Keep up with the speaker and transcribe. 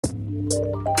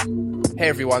Hey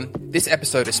everyone, this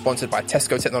episode is sponsored by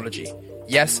Tesco Technology.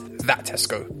 Yes, that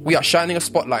Tesco. We are shining a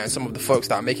spotlight on some of the folks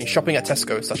that are making shopping at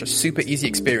Tesco such a super easy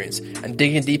experience and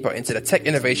digging deeper into the tech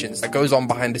innovations that goes on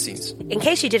behind the scenes. In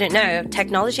case you didn't know,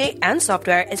 technology and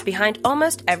software is behind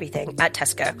almost everything at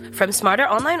Tesco. From smarter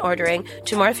online ordering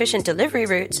to more efficient delivery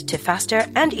routes to faster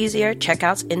and easier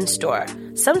checkouts in store.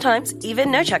 Sometimes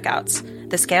even no checkouts.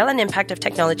 The scale and impact of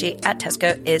technology at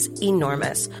Tesco is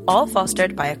enormous, all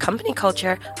fostered by a company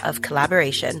culture of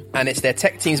collaboration. And it's their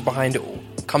tech teams behind it all,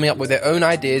 coming up with their own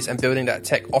ideas and building that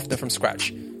tech often from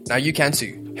scratch. Now you can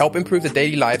too. Help improve the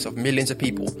daily lives of millions of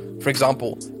people. For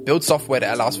example, build software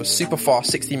that allows for super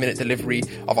fast 60-minute delivery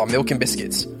of our milk and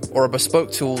biscuits, or a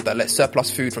bespoke tool that lets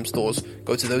surplus food from stores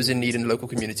go to those in need in local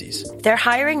communities. They're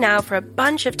hiring now for a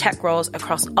bunch of tech roles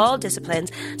across all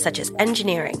disciplines such as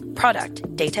engineering,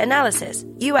 product, data analysis,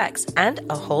 UX, and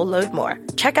a whole load more.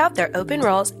 Check out their open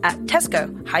roles at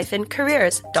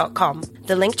tesco-careers.com.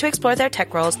 The link to explore their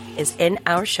tech roles is in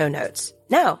our show notes.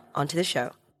 Now, onto the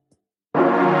show.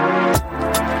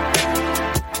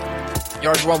 Yo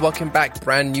everyone, welcome back.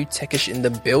 Brand new Techish in the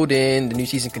building. The new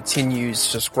season continues.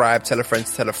 Subscribe, tell a friend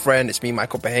to tell a friend. It's me,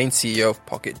 Michael Behane, CEO of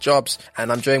Pocket Jobs,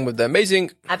 and I'm joined with the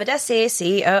amazing Abadesi,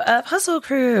 CEO of Hustle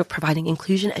Crew, providing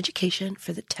inclusion education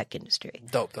for the tech industry.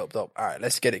 Dope. All right,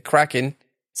 let's get it cracking.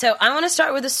 So I want to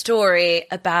start with a story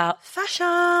about fashion.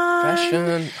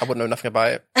 I wouldn't know nothing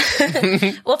about it.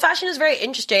 Well, fashion is very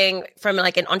interesting from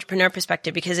like an entrepreneur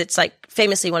perspective because it's like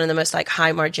famously one of the most like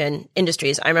high margin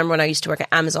industries. I remember when I used to work at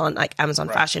Amazon, like Amazon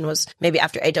Fashion was maybe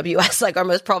after AWS, like our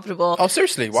most profitable. Oh,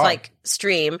 seriously? Wow. Like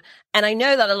stream. And I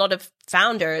know that a lot of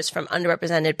founders from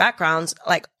underrepresented backgrounds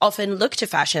like often look to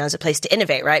fashion as a place to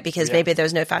innovate, right? Because maybe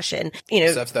there's no fashion,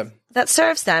 that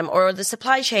serves them, or the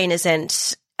supply chain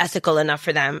isn't ethical enough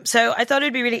for them. So I thought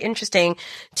it'd be really interesting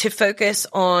to focus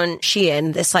on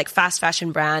Shein, this like fast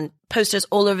fashion brand, posters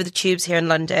all over the tubes here in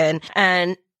London,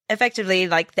 and effectively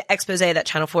like the expose that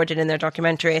Channel 4 did in their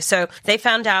documentary. So they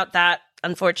found out that,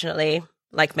 unfortunately,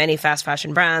 like many fast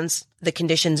fashion brands, the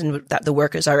conditions that the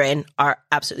workers are in are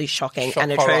absolutely shocking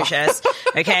and atrocious.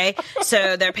 Okay.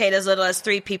 So they're paid as little as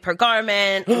 3p per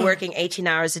garment, working 18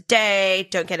 hours a day,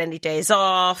 don't get any days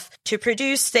off to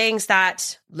produce things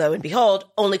that, lo and behold,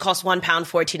 only cost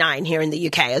 £1.49 here in the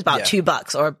UK. It's about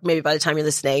 $2, or maybe by the time you're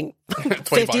listening,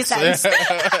 50 cents.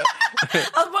 I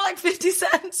was more like 50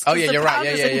 cents. Oh yeah, you're right.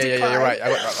 Yeah, you're right.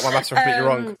 My maths are completely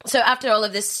wrong. So after all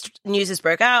of this news has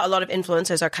broke out, a lot of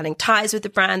influencers are cutting ties with the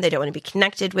brand. They don't want to be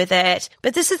connected with it.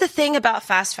 But this is the thing about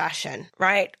fast fashion,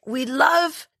 right? We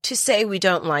love to say we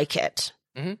don't like it,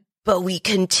 but we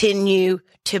continue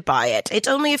to buy it. It's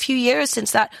only a few years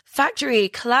since that factory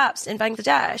collapsed in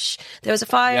Bangladesh. There was a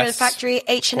fire in a factory.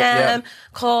 H&M,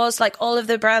 COS, like all of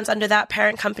the brands under that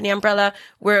parent company umbrella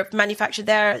were manufactured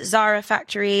there, Zara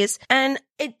factories. And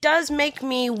it does make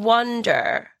me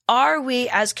wonder, are we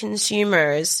as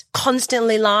consumers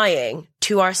constantly lying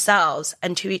to ourselves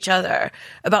and to each other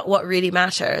about what really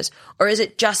matters? Or is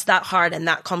it just that hard and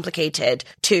that complicated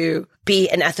to be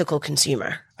an ethical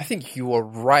consumer? I think you are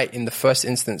right in the first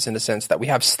instance, in the sense that we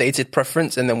have stated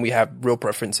preference and then we have real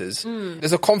preferences.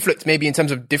 There's a conflict maybe in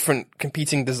terms of different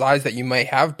competing desires that you may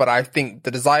have, but I think the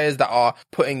desires that are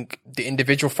putting the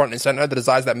individual front and center, the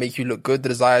desires that make you look good, the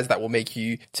desires that will make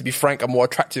you, to be frank, a more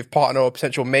attractive partner or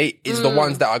potential mate is the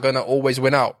ones that are going to always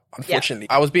win out. Unfortunately,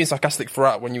 I was being sarcastic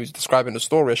throughout when you was describing the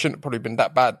story. I shouldn't have probably been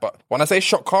that bad, but when I say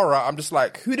shock horror, I'm just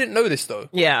like, who didn't know this though?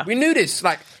 Yeah, we knew this.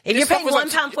 Like, if you're paying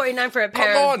 £1.49 for a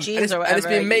pair of jeans or whatever, and it's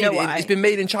been made. It's been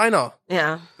made in China.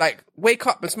 Yeah, like wake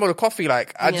up and smell the coffee.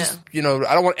 Like I just, I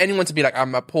don't want anyone to be like,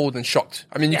 I'm appalled and shocked.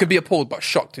 I mean, you could be appalled, but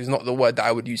shocked is not the word that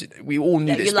I would use it. We all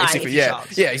knew this basically. Yeah,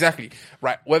 exactly.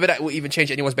 Right. Whether that will even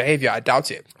change anyone's behavior, I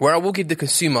doubt it. Where I will give the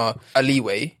consumer a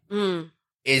leeway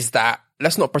is that,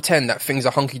 let's not pretend that things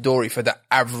are hunky-dory for the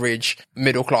average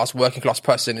middle-class, working-class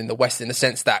person in the West, in the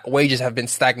sense that wages have been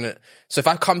stagnant. So if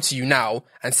I come to you now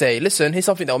and say, listen, here's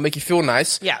something that will make you feel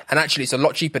nice, and actually it's a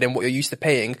lot cheaper than what you're used to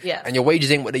paying, and your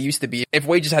wages ain't what they used to be. If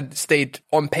wages had stayed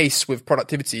on pace with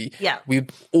productivity,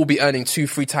 we'd all be earning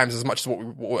 2-3 times as much as what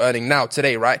we're earning now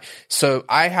today, right? So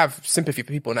I have sympathy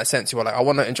for people in that sense who are like, I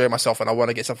want to enjoy myself and I want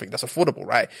to get something that's affordable,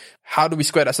 right? How do we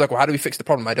square that circle? How do we fix the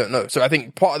problem? I don't know. So I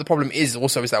think part of the problem is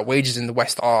that wages in the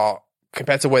West are,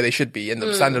 compared to where they should be, and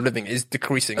the standard of living is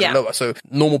decreasing and lower. So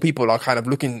normal people are kind of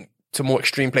looking to more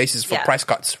extreme places for price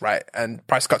cuts, right? And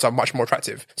price cuts are much more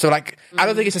attractive. So like, I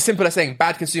don't think it's as simple as saying,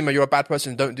 bad consumer, you're a bad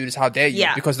person, don't do this, how dare you?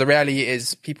 Yeah. Because the reality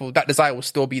is people, that desire will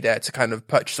still be there to kind of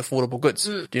purchase affordable goods.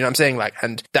 Do you know what I'm saying? Like,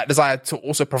 and that desire to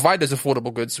also provide those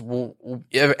affordable goods will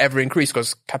ever increase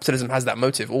because capitalism has that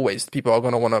motive always. People are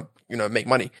going to want to, you know, make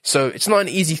money. So it's not an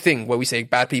easy thing where we say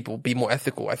bad people, be more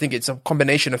ethical. I think it's a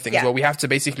combination of things where we have to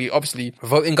basically, obviously,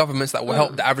 vote in governments that will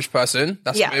help the average person.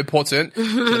 That's important. So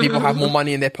that people have more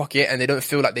money in their pocket and they don't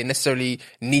feel like they necessarily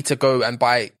need to go and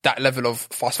buy that level of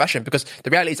fast fashion. Because the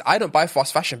reality is I don't buy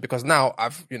fast fashion because now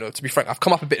I've, you know, to be frank, I've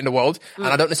come up a bit in the world and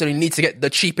I don't necessarily need to get the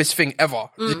cheapest thing ever.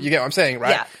 You get what I'm saying,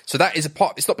 right? Yeah. So that is a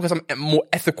part. It's not because I'm a more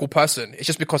ethical person. It's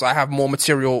just because I have more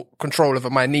material control over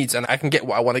my needs and I can get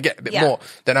what I want to get a bit more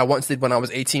than I once did when I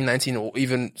was 18, 19 or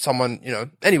even someone, you know,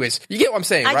 anyways, you get what I'm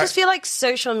saying, right? I just feel like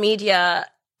social media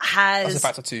has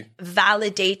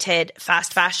validated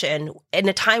fast fashion in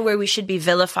a time where we should be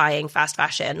vilifying fast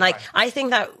fashion. Like, I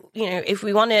think that, you know, if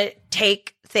we want to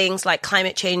take things like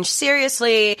climate change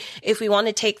seriously, if we want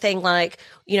to take things like,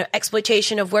 you know,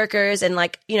 exploitation of workers and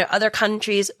like, you know, other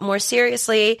countries more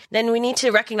seriously, then we need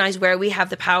to recognize where we have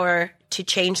the power to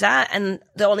change that. And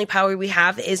the only power we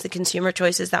have is the consumer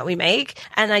choices that we make.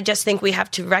 And I just think we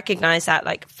have to recognize that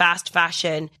like fast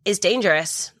fashion is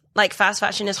dangerous. Like fast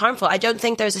fashion is harmful. I don't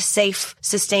think there's a safe,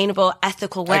 sustainable,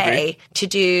 ethical way to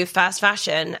do fast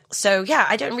fashion. So yeah,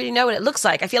 I don't really know what it looks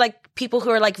like. I feel like people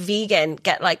who are like vegan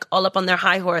get like all up on their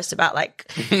high horse about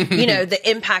like, you know, the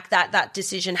impact that that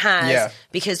decision has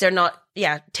because they're not,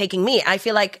 taking meat. I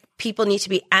feel like people need to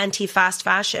be anti-fast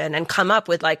fashion and come up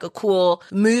with like a cool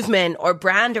movement or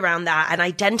brand around that and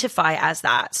identify as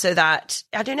that so that,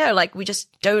 I don't know, like we just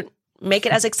don't make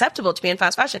it as acceptable to be in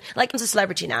fast fashion. Like, it's a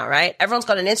celebrity now, right? Everyone's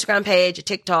got an Instagram page, a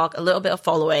TikTok, a little bit of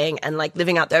following, and like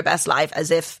living out their best life as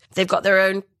if they've got their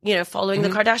own, you know, following the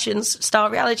Kardashians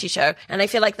style reality show. And I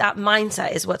feel like that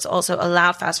mindset is what's also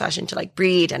allowed fast fashion to like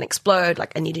breed and explode.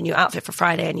 Like, I need a new outfit for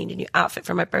Friday. I need a new outfit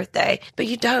for my birthday. But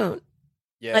you don't.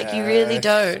 Yeah, like, you really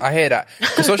don't. I hear that.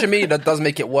 Because social media that does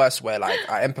make it worse where, like,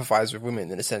 I empathize with women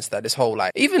in the sense that this whole,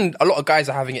 like, even a lot of guys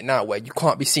are having it now where you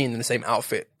can't be seen in the same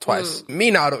outfit twice.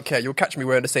 Me now, I don't care. You'll catch me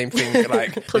wearing the same thing,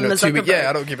 like, you know, 2 weeks. Yeah,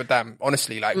 I don't give a damn,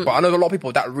 honestly. Like, but I know a lot of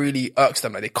people that really irks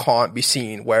them. Like, they can't be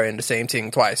seen wearing the same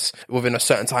thing twice within a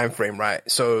certain time frame, right?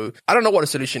 So, I don't know what the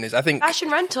solution is. I think...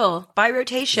 fashion rental, by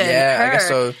rotation. Yeah, I guess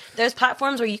so. There's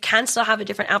platforms where you can still have a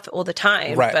different outfit all the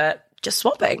time, but just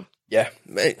swapping. Yeah.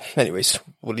 Anyways,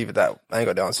 we'll leave it at that. I ain't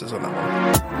got the answers on that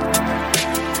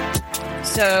one.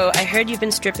 So I heard you've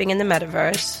been stripping in the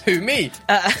metaverse. Who, me?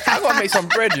 I gotta make some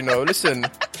bread, you know. Listen,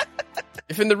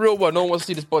 if in the real world no one wants to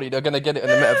see this body, they're gonna get it in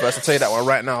the metaverse. I'll tell you that one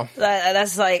right now.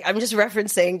 That's like, I'm just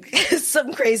referencing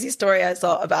some crazy story I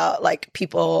saw about like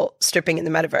people stripping in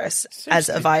the metaverse as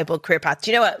a viable career path.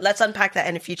 Do you know what? Let's unpack that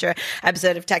in a future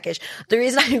episode of Techish. The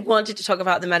reason I wanted to talk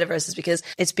about the metaverse is because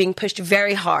it's being pushed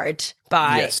very hard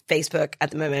by Facebook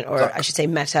at the moment, or I should say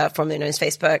Meta, formerly known as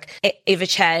Facebook. Eva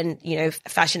Chen, you know,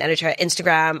 fashion editor at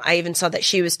Instagram. I even saw that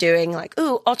she was doing like,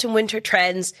 autumn winter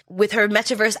trends with her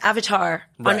metaverse avatar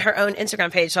on her own Instagram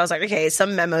page. So I was like, okay,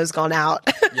 some memo's gone out.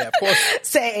 Yeah, of course.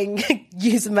 saying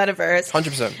use the metaverse.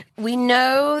 100%. We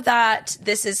know that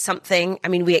this is something, I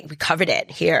mean, we covered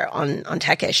it here on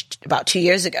Techish about 2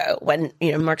 years ago when,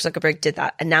 you know, Mark Zuckerberg did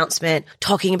that announcement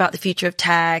talking about the future of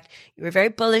tech. You were very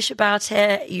bullish about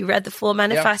it. You read the full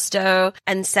manifesto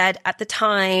and said at the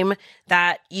time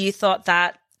that you thought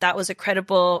that that was a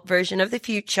credible version of the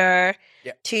future.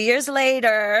 2 years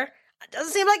later, it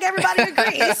doesn't seem like everybody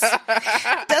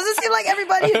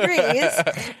agrees.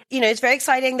 You know, it's very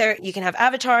exciting. You can have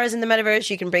avatars in the metaverse.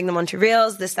 You can bring them onto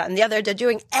Reels, this, that, and the other. They're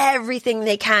doing everything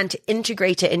they can to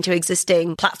integrate it into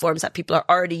existing platforms that people are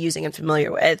already using and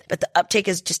familiar with. But the uptake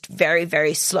is just very,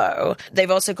 very slow.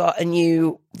 They've also got a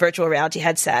new virtual reality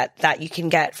headset that you can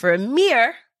get for a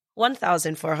mere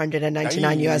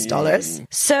 $1,499 US.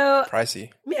 So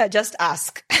pricey. Yeah, just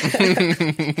ask.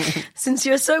 Since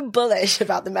you're so bullish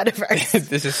about the metaverse,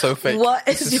 this is so fake. What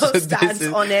is your stance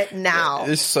on it now?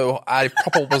 I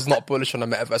probably was not bullish on the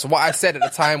metaverse. What I said at the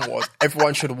time was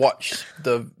everyone should watch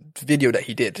the video that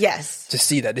he did. Yes. To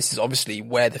see that this is obviously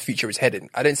where the future is heading.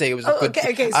 I didn't say it was a good...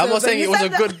 Okay, I'm not saying it was a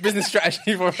good business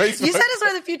strategy for Facebook. You said it's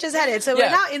where the future's headed, so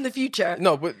we're not in the future.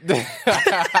 No, but...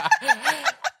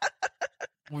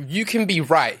 You can be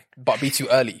right but be too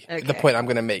early. Okay. The point I'm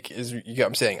going to make is, you get what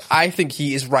I'm saying? I think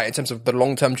he is right in terms of the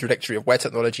long-term trajectory of where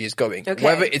technology is going. Okay.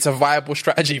 Whether it's a viable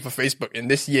strategy for Facebook in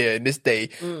this year, in this day,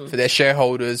 for their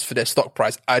shareholders, for their stock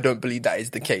price, I don't believe that is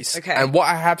the case. Okay. And what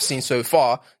I have seen so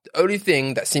far, the only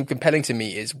thing that seemed compelling to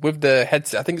me is with the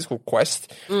headset, I think it's called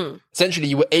Quest. Essentially,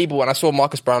 you were able, and I saw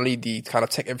Marcus Brownlee, the kind of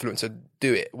tech influencer,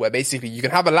 do it, where basically you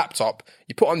can have a laptop,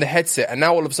 you put on the headset, and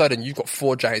now all of a sudden you've got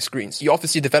 4 giant screens. You often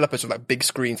see developers with like big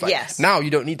screens. Like, now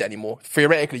you don't need that anymore.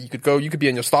 Theoretically, you could be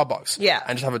in your Starbucks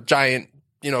and just have a giant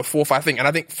 4 or 5 thing. And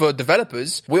I think for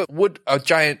developers, would a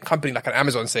giant company like an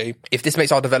Amazon say, if this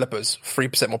makes our developers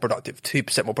 3% more productive,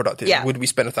 2% more productive, would we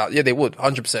spend 1,000? Yeah, they would.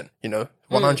 100%,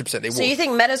 100% they would. So you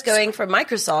think Meta's going for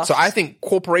Microsoft? So I think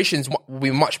corporations will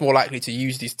be much more likely to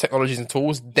use these technologies and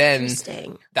tools than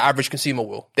the average consumer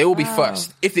will. They will be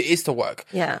first, if it is to work.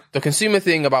 Yeah. The consumer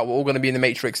thing about we're all going to be in the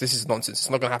Matrix, this is nonsense. It's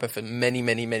not going to happen for many,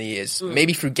 many, many years.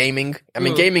 Maybe through gaming. I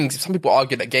mean, gaming, some people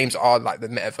argue that games are like the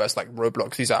metaverse, like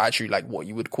Roblox. These are actually like what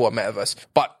you would call a metaverse.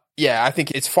 But yeah, I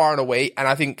think it's far and away, and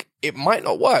I think it might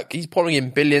not work. He's pouring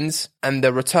in billions, and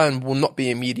the return will not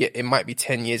be immediate. It might be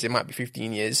 10 years, it might be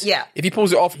 15 years. Yeah. If he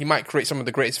pulls it off, he might create some of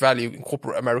the greatest value in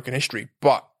corporate American history,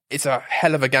 but it's a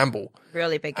hell of a gamble.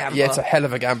 Really big gamble. Yeah, it's a hell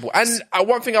of a gamble. And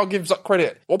one thing I'll give Zuck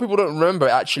credit, what people don't remember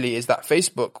actually is that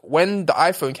Facebook, when the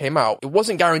iPhone came out, it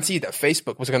wasn't guaranteed that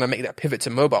Facebook was going to make that pivot to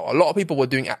mobile. A lot of people were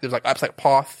doing apps like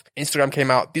Path, Instagram came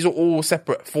out. These are all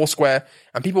separate, Foursquare.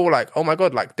 And people were like, oh my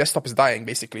God, like desktop is dying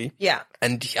basically. Yeah.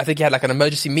 And I think he had like an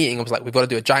emergency meeting. It was like, we've got to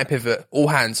do a giant pivot, all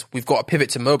hands. We've got to pivot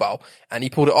to mobile. And he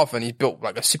pulled it off and he built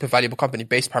like a super valuable company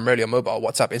based primarily on mobile,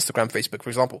 WhatsApp, Instagram, Facebook, for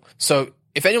example. So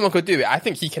if anyone could do it, I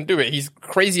think he can do it. He's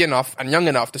crazy enough and young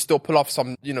enough to still pull off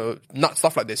some, nut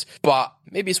stuff like this. But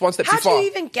maybe it's one step too far. How do you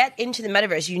even get into the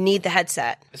metaverse? You need the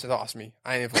headset. Listen, don't ask me.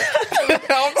 I ain't involved.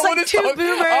 It's like two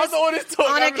boomers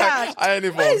on a couch. I ain't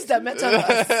involved. What is the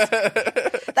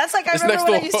metaverse? That's like, I remember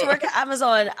when I used to work at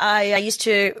Amazon, I used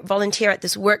to volunteer at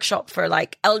this workshop for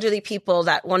like elderly people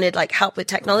that wanted like help with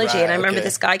technology. And I remember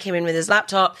this guy came in with his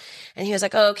laptop and he was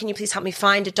like, oh, can you please help me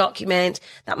find a document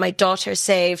that my daughter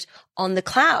saved on the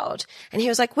cloud? And he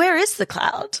was like, where is the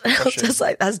cloud? I was just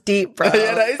like, that's deep, bro.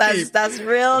 Yeah, that is deep. That's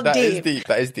real deep.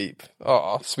 That is deep.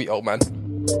 Oh, sweet old man.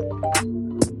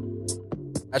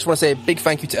 I just want to say a big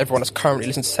thank you to everyone that's currently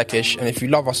listening to Techish. And if you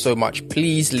love us so much,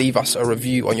 please leave us a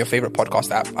review on your favorite podcast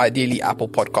app, ideally Apple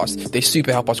Podcasts. They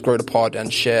super help us grow the pod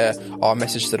and share our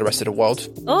message to the rest of the world.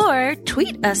 Or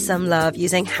tweet us some love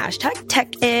using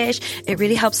 #Techish. It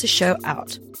really helps the show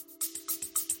out.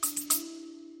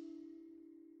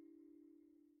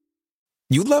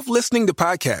 You love listening to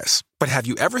podcasts, but have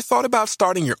you ever thought about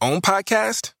starting your own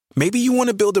podcast? Maybe you want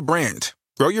to build a brand,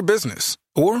 grow your business,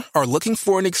 or are looking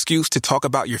for an excuse to talk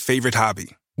about your favorite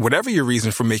hobby. Whatever your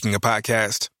reason for making a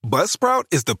podcast, Buzzsprout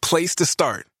is the place to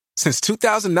start. Since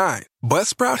 2009,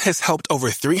 Buzzsprout has helped over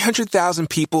 300,000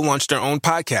 people launch their own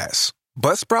podcasts.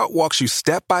 Buzzsprout walks you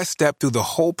step by step through the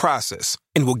whole process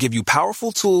and will give you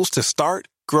powerful tools to start,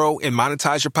 grow, and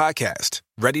monetize your podcast.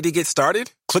 Ready to get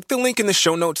started? Click the link in the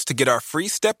show notes to get our free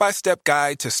step-by-step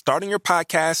guide to starting your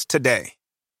podcast today.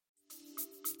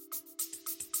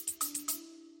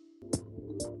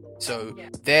 So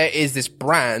there is this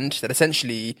brand that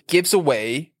essentially gives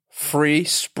away free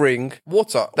spring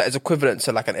water that is equivalent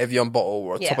to like an Evian bottle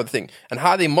or a top of the thing. And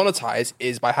how they monetize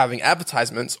is by having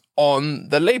advertisements on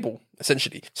the label,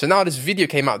 essentially. So now this video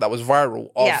came out that was viral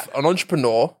of an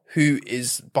entrepreneur who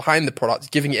is behind the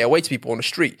product, giving it away to people on the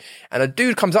street. And a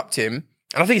dude comes up to him,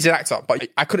 and I think he's an actor, but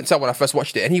I couldn't tell when I first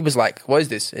watched it. And he was like, what is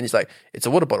this? And he's like, it's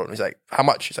a water bottle. And he's like, how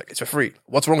much? He's like, it's for free.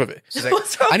 What's wrong with it? He's like,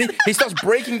 and he starts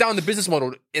breaking down the business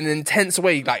model in an intense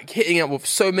way, like hitting it with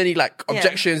so many like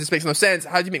objections. This makes no sense.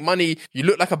 How do you make money? You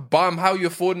look like a bum. How are you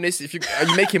affording this? Are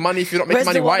you making money? If you're not making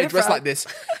money, why are you dressed like this?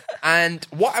 And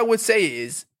what I would say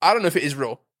is, I don't know if it is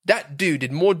real. That dude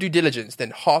did more due diligence than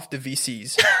half the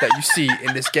VCs that you see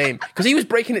in this game. Because he was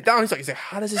breaking it down. He's like,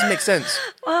 how does this make sense?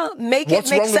 Well,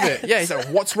 what's wrong with it? Yeah, he's like,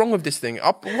 what's wrong with this thing?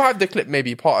 We'll have the clip,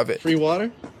 maybe part of it. Free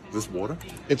water? Is this water?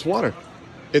 It's water.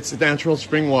 It's natural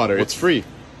spring water. It's free.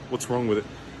 What's wrong with it?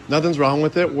 Nothing's wrong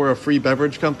with it. We're a free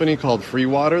beverage company called Free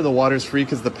Water. The water's free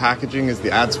because the packaging is the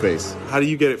ad space. How do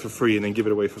you get it for free and then give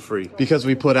it away for free? Because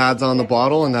we put ads on the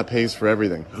bottle and that pays for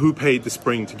everything. Who paid the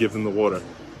spring to give them the water?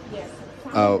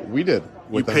 We did.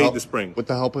 You paid the spring? With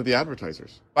the help of the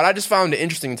advertisers. But I just found it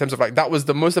interesting in terms of like, that was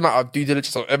the most amount of due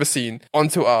diligence I've ever seen on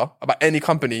Twitter about any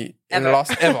company in the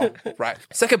last ever. Right.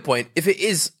 Second point, if it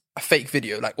is a fake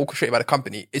video, like orchestrated by the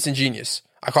company, it's ingenious.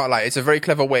 I can't lie. It's a very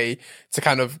clever way to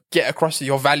kind of get across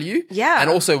your value. Yeah. And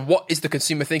also, what is the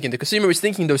consumer thinking? The consumer is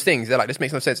thinking those things. They're like, this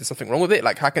makes no sense. There's something wrong with it.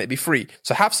 Like, how can it be free?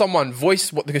 So have someone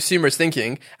voice what the consumer is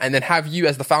thinking, and then have you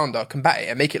as the founder combat it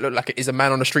and make it look like it is a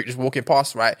man on the street just walking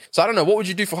past, right? So I don't know. What would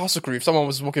you do for Hustle Crew if someone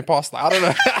was walking past? Like, I don't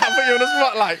know. I put you on the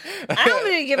spot. Like, I don't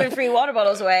be giving free water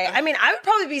bottles away. I mean, I would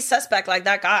probably be suspect like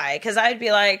that guy, because I'd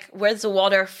be like, where's the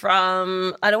water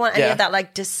from? I don't want any of that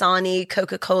like Dasani,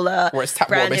 Coca-Cola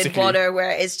branded water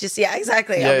where it's just,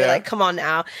 exactly. I'll be like, come on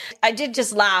now. I did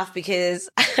just laugh because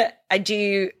I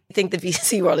do think the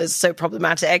VC world is so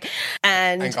problematic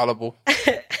and gullible.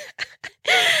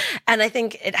 And I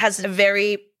think it has a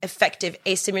very effective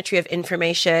asymmetry of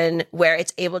information where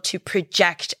it's able to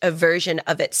project a version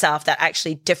of itself that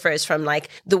actually differs from like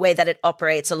the way that it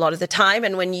operates a lot of the time.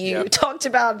 And when you talked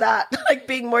about that, like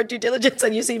being more due diligence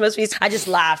than you see most VCs, I just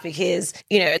laugh because,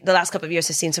 you know, the last couple of years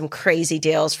have seen some crazy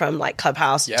deals from like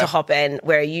Clubhouse to Hopin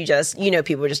where you just, you know,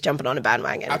 people were just jumping on a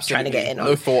bandwagon trying to get in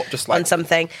on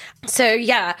something. So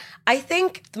yeah, I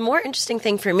think the more interesting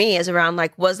thing for me is around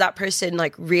like, was that person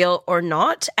like real or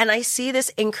not? And I see this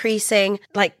increasing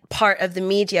like part of the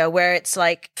media where it's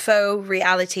like faux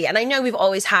reality. And I know we've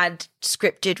always had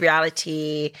scripted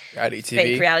reality TV,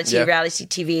 fake reality, reality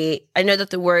TV. I know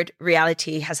that the word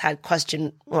reality has had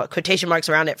quotation marks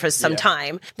around it for some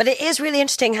time, but it is really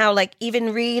interesting how like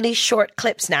even really short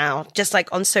clips now, just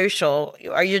like on social,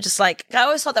 or you're just like, I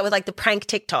always thought that with like the prank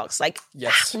TikToks, like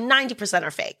 90%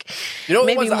 are fake. You know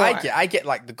what ones that I get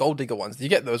like the gold digger ones. Do you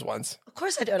get those ones? Of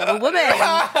course I don't. I'm a woman.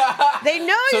 They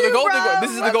know so you, the gold digger,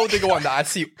 this is the gold digger one that I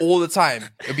see all the time.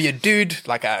 It'll be a dude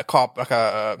like a car, like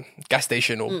a gas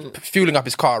station or fueling up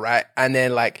his car, right? And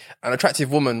then like an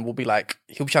attractive woman will be like,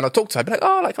 he'll be trying to talk to her. I'll be like,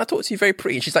 oh, like, can I talk to you? Very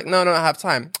pretty. And she's like, no, I have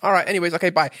time. All right, anyways, okay,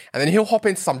 bye. And then he'll hop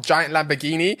into some giant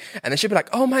Lamborghini and then she'll be like,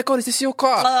 oh my God, is this your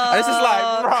car? And it's just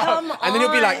like, bro. And then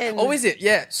he'll be like, oh, is it?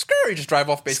 Yeah. Screw, just drive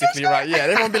off basically, right? Yeah.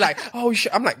 And everyone will be like, oh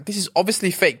shit. I'm like, this is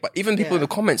obviously fake. But even people in the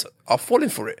comments are falling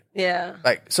for it. Yeah.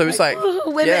 Like, so it's like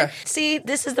women. Yeah. See,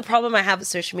 this is the problem I have with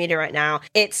social media right now.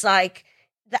 It's like,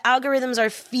 the algorithms are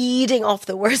feeding off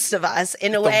the worst of us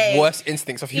in a way. The worst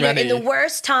instincts of humanity. You know, in the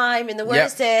worst time, in the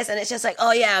worst this. And it's just like,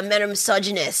 oh yeah, men are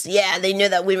misogynists. Yeah, they know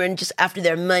that women are just after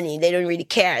their money. They don't really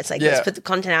care. It's like, let's put the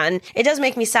content out. And it does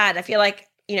make me sad. I feel like,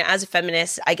 you know, as a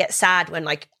feminist, I get sad when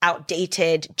like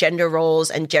outdated gender roles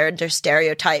and gender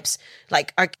stereotypes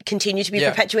like continue to be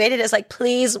perpetuated. It's like,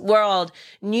 please, world,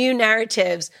 new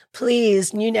narratives,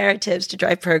 please, new narratives to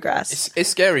drive progress. It's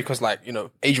scary because like, you know,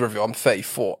 age reveal, I'm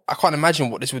 34. I can't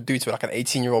imagine what this would do to like an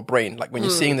 18-year-old brain. Like when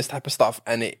you're seeing this type of stuff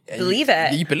and you believe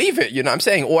it, you know what I'm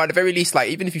saying? Or at the very least, like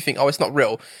even if you think, oh, it's not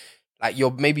real, like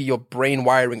maybe your brain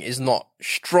wiring is not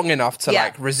strong enough to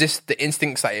like resist the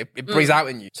instincts that it brings out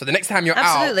in you. So the next time you're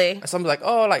out, and someone's like,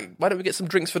 oh, like, why don't we get some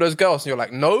drinks for those girls? And you're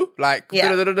like, no, like,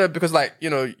 because like, you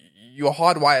know, you're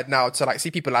hardwired now to like see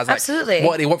people as like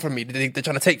what they want from me. They're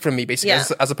trying to take from me basically,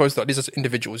 as opposed to like, these are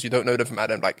individuals. You don't know them from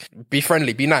Adam. Like, be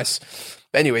friendly, be nice.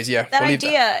 But anyways, that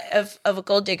idea of a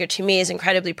gold digger to me is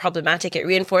incredibly problematic. It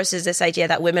reinforces this idea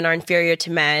that women are inferior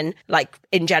to men, like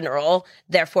in general.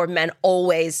 Therefore, men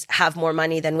always have more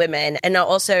money than women. And it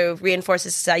also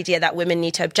reinforces this idea that women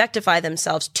need to objectify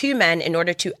themselves to men in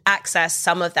order to access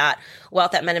some of that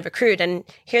wealth that men have accrued. And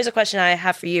here's a question I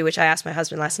have for you, which I asked my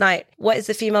husband last night. What is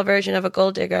the female version of a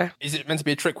gold digger? Is it meant to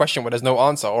be a trick question where there's no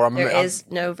answer? There is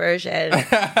no version.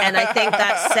 And I think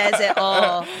that says it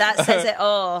all. That says it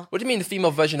all. What do you mean the female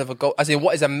version of a gold, as in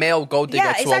what is a male gold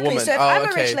digger to a woman? So if I'm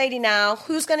a rich lady now,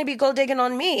 who's going to be gold digging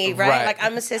on me, right? Like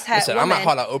I'm a cis het woman. I might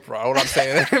holler at Oprah, all I'm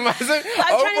saying. I'm trying to say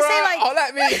like, holler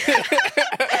at me.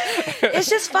 It's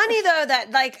just funny though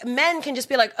that like men can just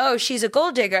be like, oh, she's a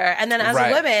gold digger, and then as a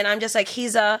woman, I'm just like,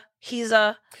 he's a.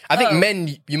 I think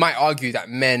men, you might argue that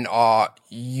men are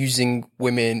using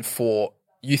women for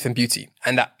youth and beauty,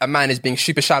 and that a man is being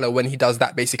super shallow when he does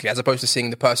that basically, as opposed to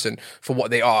seeing the person for what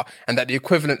they are, and that the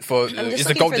equivalent for is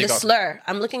a gold digger.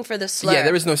 I'm looking for the slur. Yeah,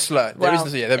 there is no slur.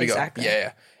 There we go.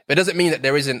 Yeah. But it doesn't mean that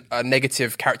there isn't a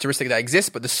negative characteristic that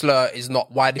exists, but the slur is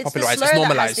not widely popularized. It's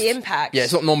normalized. That has the impact. Yeah,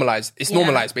 it's not normalized. It's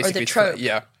normalized basically. Or the trope.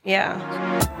 Yeah.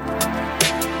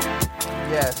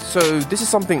 Yeah, so this is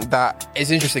something that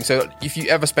is interesting. So if you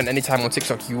ever spend any time on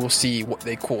TikTok, you will see what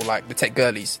they call like the tech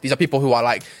girlies. These are people who are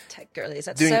like tech girlies.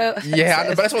 That's doing, so yeah,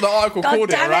 but that's what the article called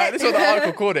it, right? That's what the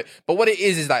article called it. But what it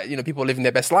is that, you know, people living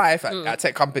their best life at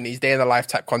tech companies, day in the life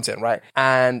type content, right?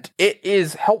 And it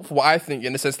is helpful, I think,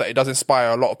 in the sense that it does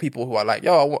inspire a lot of people who are like,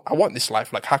 yo, I want this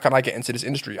life. Like, how can I get into this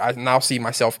industry? I now see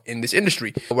myself in this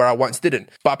industry where I once didn't.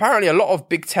 But apparently a lot of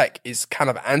big tech is kind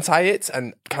of anti it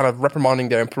and kind of reprimanding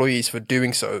their employees for doing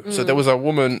doing so. So there was a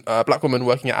woman, a black woman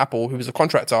working at Apple who was a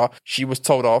contractor. She was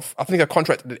told off. I think her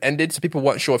contract had ended, so people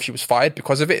weren't sure if she was fired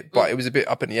because of it, but it was a bit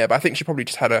up in the air. But I think she probably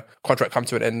just had a contract come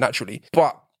to an end naturally.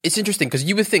 But it's interesting because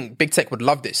you would think big tech would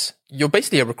love this. You're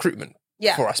basically a recruitment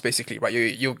for us, basically, right?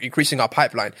 You're increasing our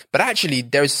pipeline. But actually,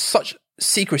 there is such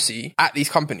secrecy at these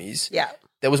companies. Yeah.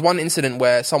 There was one incident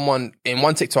where someone in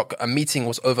one TikTok, a meeting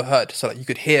was overheard so that you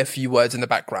could hear a few words in the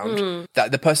background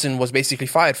that the person was basically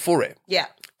fired for it. Yeah.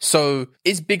 So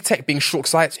is big tech being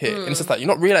short-sighted here? In the sense that you're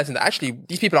not realizing that actually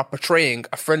these people are portraying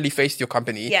a friendly face to your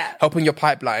company, helping your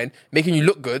pipeline, making you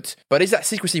look good. But is that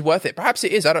secrecy worth it? Perhaps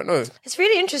it is. I don't know. It's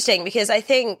really interesting because I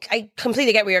think I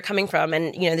completely get where you're coming from.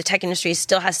 And, you know, the tech industry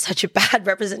still has such a bad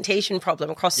representation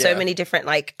problem across so many different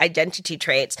like identity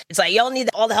traits. It's like, y'all need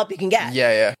all the help you can get.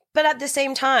 Yeah. But at the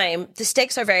same time, the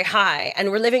stakes are very high and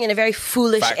we're living in a very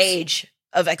foolish age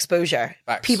of exposure.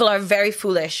 People are very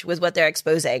foolish with what they're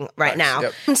exposing right now.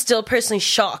 Yep. I'm still personally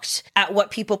shocked at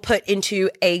what people put into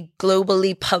a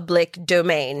globally public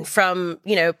domain, from,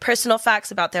 you know, personal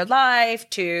facts about their life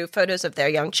to photos of their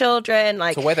young children,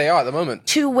 like to where they are at the moment.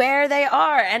 To where they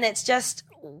are. And it's just,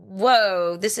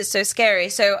 whoa, this is so scary.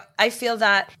 So I feel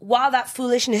that while that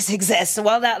foolishness exists,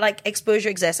 while that like exposure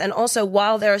exists, and also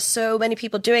while there are so many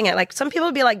people doing it, like some people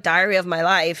would be like diary of my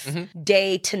life,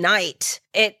 day to night.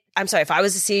 I'm sorry, if I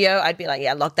was a CEO, I'd be like,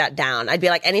 yeah, lock that down. I'd be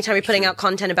like, anytime you're putting out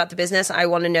content about the business, I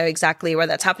want to know exactly where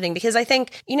that's happening. Because I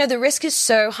think, you know, the risk is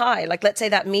so high. Like, let's say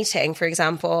that meeting, for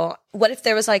example, what if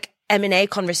there was like M&A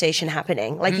conversation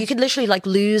happening? Like you could literally like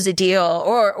lose a deal,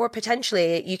 or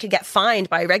potentially you could get fined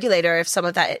by a regulator if some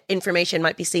of that information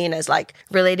might be seen as like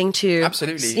relating to,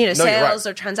 you know, sales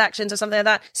or transactions or something like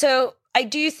that. So I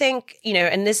do think, you know,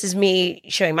 and this is me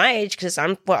showing my age because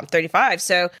I'm 35.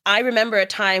 So I remember a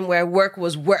time where work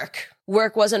was work.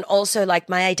 Work wasn't also like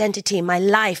my identity, my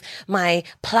life, my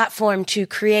platform to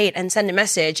create and send a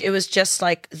message. It was just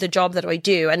like the job that I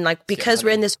do. And like, because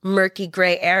we're in this murky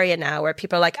gray area now where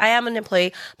people are like, I am an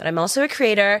employee, but I'm also a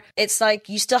creator. It's like,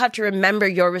 you still have to remember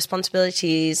your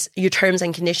responsibilities, your terms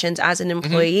and conditions as an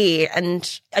employee.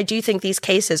 And I do think these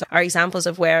cases are examples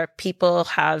of where people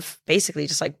have basically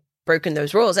just like broken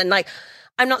those rules. And like,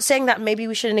 I'm not saying that maybe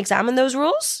we shouldn't examine those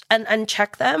rules and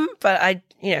check them, but I,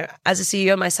 you know, as a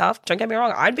CEO myself, don't get me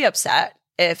wrong, I'd be upset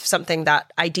if something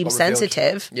that I deem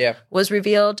sensitive was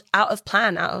revealed out of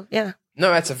plan. No,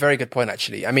 that's a very good point,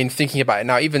 actually. I mean, thinking about it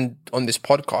now, even on this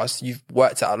podcast, you've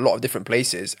worked at a lot of different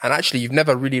places, and actually you've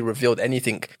never really revealed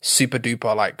anything super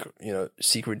duper, like, you know,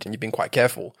 secret, and you've been quite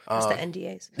careful. It's the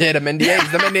NDAs. Yeah, the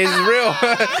NDAs is real.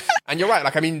 And you're right.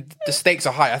 Like, I mean, the stakes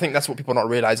are high. I think that's what people are not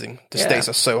realizing. The stakes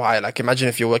are so high. Like, imagine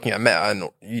if you're working at Meta and,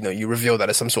 you know, you reveal that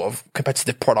it's some sort of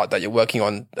competitive product that you're working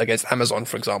on against Amazon,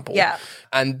 for example. Yeah.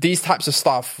 And these types of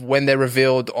stuff, when they're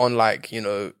revealed on, like, you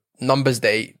know, numbers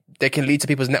day, they can lead to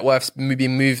people's net worths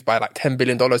being moved by like $10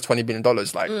 billion, $20 billion.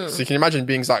 Like, so you can imagine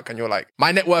being Zuck and you're like,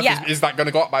 my net worth is like going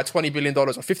to go up by $20 billion or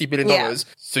 $50 billion. Yeah.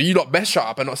 So you lot best shut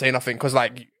up and not say nothing. Cause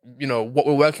like, you know, what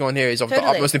we're working on here is of the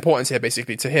utmost importance here,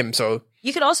 basically, to him. So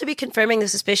you could also be confirming the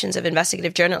suspicions of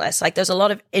investigative journalists. Like, there's a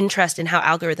lot of interest in how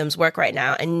algorithms work right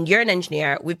now. And you're an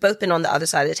engineer. We've both been on the other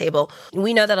side of the table.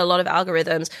 We know that a lot of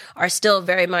algorithms are still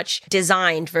very much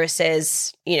designed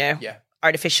versus, you know,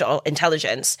 artificial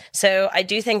intelligence. So I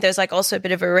do think there's like also a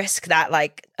bit of a risk that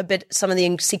like some of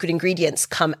the secret ingredients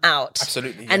come out.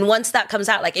 Absolutely. And once that comes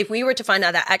out, like if we were to find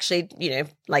out that actually, you know,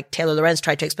 like Taylor Lorenz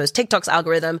tried to expose TikTok's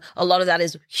algorithm, a lot of that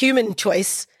is human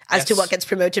choice as to what gets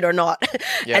promoted or not,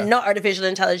 and not artificial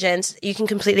intelligence, you can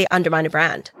completely undermine a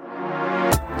brand.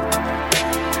 Yeah,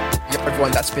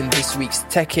 everyone, that's been this week's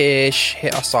Techish.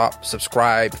 Hit us up,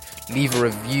 subscribe, leave a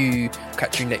review.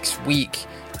 Catch you next week.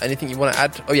 Anything you want to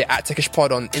add? Oh yeah, at TechishPod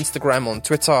on Instagram, on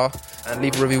Twitter, and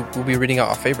leave a review. We'll be reading out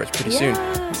our favorites pretty soon.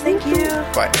 Thank you.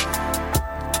 Bye.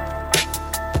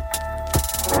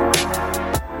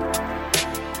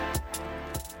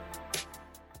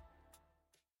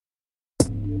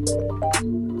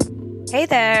 Hey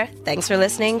there. Thanks for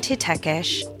listening to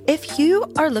Techish. If you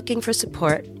are looking for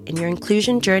support in your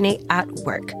inclusion journey at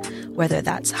work, whether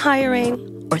that's hiring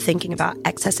or thinking about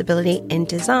accessibility in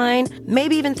design,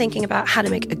 maybe even thinking about how to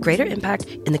make a greater impact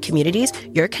in the communities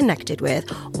you're connected with,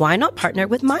 why not partner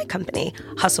with my company,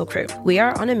 Hustle Crew? We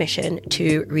are on a mission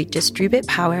to redistribute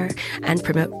power and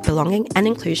promote belonging and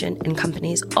inclusion in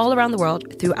companies all around the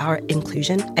world through our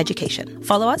inclusion education.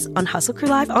 Follow us on Hustle Crew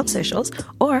Live on socials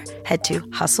or head to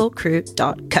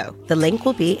hustlecrew.co. The link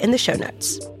will be in the show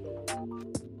notes.